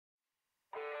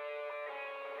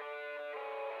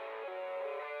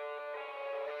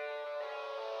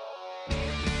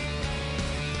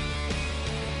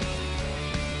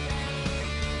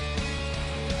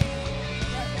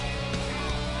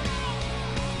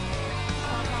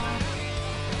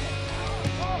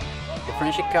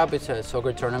Friendship Cup is a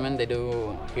soccer tournament they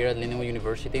do here at Lindenwood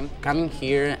University. Coming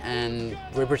here and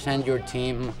represent your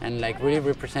team and like really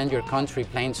represent your country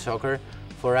playing soccer,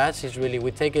 for us is really, we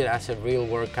take it as a real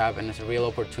World Cup and as a real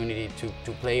opportunity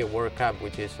to play a World Cup,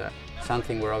 which is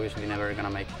something we're obviously never going to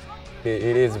make. It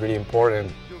is really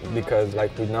important because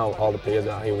like we know all the players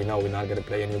out here, we know we're not going to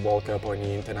play any World Cup or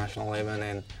any international event,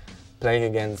 and playing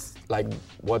against, like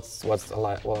what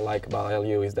I like about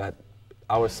LU is that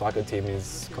our soccer team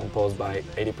is composed by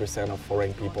 80% of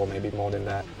foreign people, maybe more than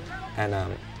that. And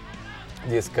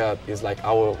this cup is like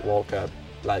our World Cup.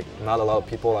 Like not a lot of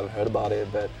people have heard about it,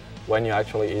 but when you're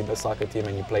actually in the soccer team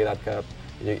and you play that cup,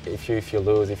 if you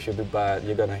lose, if you do bad,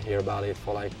 you're gonna hear about it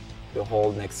for like the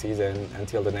whole next season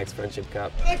until the next Friendship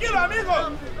Cup.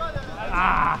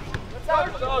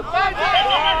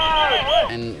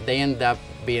 And they end up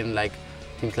being like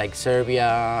teams like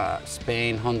Serbia,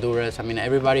 Spain, Honduras. I mean,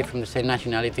 everybody from the same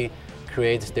nationality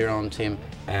creates their own team.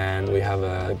 And we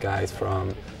have guys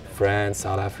from France,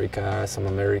 South Africa, some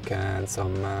Americans,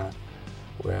 some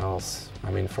where else? I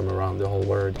mean, from around the whole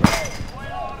world.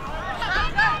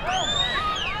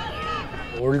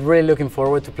 We're really looking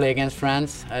forward to play against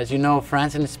France. As you know,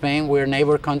 France and Spain, we're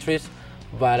neighbor countries,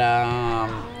 but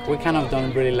we kind of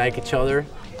don't really like each other.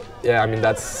 Yeah, I mean,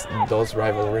 that's those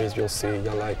rivalries you'll see.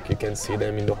 You can see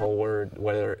them in the whole world.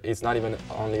 Whether it's not even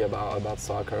only about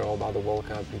soccer or about the World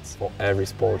Cup. It's for every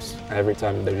sports. Every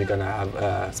time that you're gonna have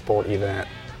a sport event,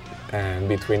 and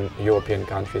between European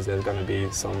countries, there's gonna be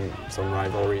some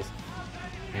rivalries.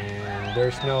 And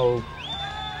there's no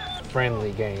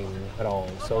friendly game at all.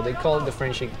 So they call it the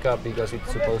Friendship Cup because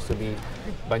it's supposed to be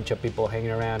a bunch of people hanging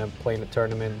around and playing a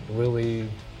tournament. Really,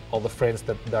 all the friends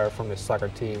that are from the soccer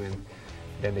team, and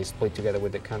then they split together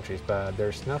with the countries. But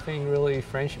there's nothing really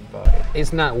friendship about it.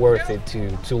 It's not worth it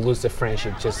to lose the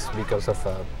friendship just because of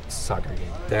a soccer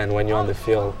game. Then when you're on the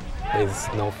field, there's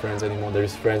no friends anymore.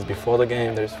 There's friends before the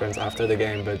game, there's friends after the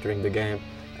game, but during the game,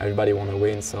 everybody want to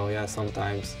win. So yeah,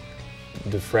 sometimes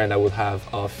the friend I would have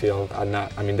off field are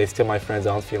not, I mean, they're still my friends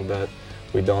on field, but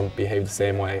we don't behave the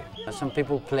same way. Some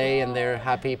people play and they're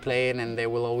happy playing and they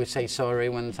will always say sorry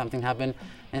when something happened.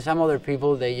 And some other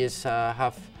people, they just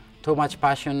have too much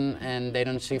passion and they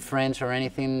don't see friends or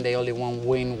anything. They only want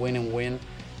win, win, and win.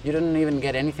 You don't even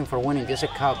get anything for winning, just a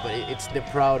cup, but it's the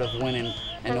proud of winning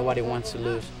and nobody wants to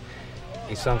lose.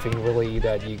 It's something really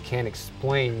that you can't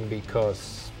explain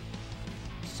because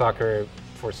soccer,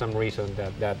 for some reason,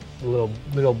 that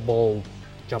little ball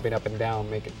jumping up and down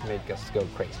make us go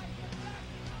crazy.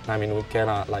 I mean, we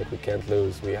can't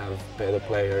lose. We have better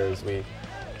players. We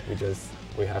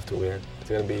have to win. It's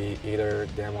gonna be either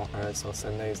them or us, or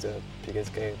Sunday is the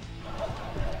biggest game.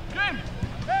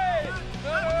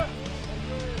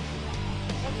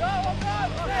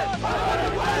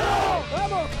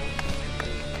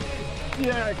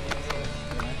 Yeah.